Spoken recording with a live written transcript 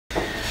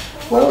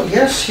Well,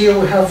 yes, here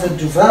we have the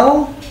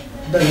Duevel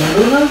Bella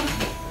Luna,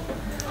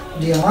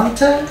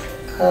 Diamante.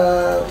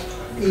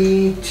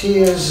 It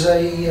is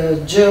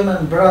a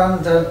German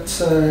brand that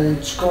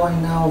it's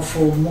going now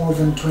for more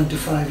than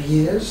 25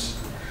 years.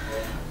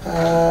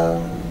 Well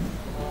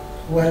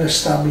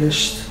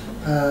established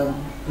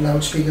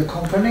loudspeaker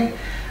company.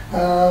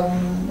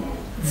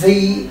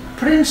 The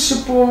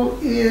principle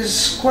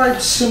is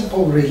quite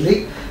simple,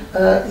 really.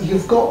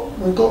 We've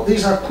got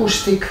these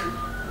acoustic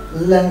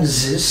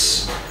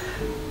lenses.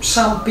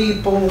 Some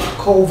people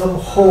call them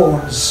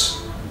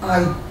horns.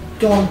 I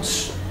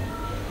don't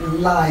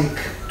like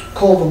to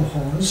call them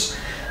horns.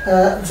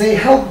 They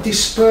help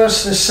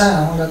disperse the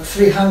sound at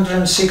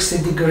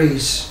 360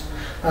 degrees.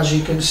 As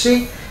you can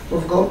see,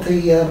 we've got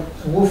the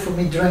woofer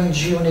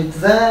mid-range unit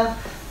there,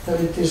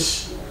 that it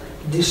is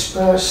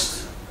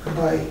dispersed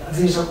by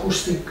this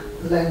acoustic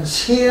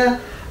lens here,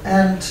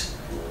 and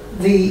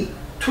the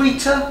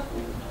tweeter,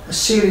 a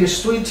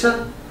serious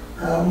tweeter,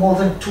 more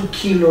than 2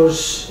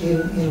 kilos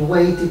in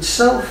weight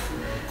itself,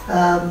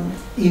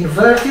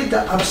 inverted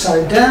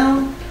upside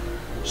down,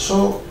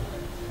 so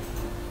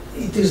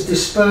it is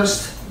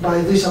dispersed by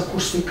this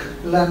acoustic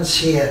lens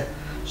here.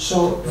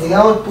 So the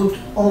output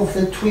of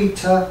the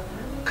tweeter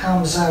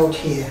comes out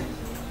here,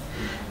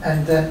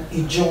 and then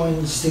it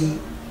joins the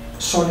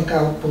sonic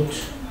output,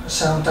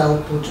 sound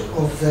output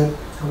of the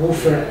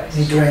woofer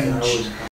mid-range.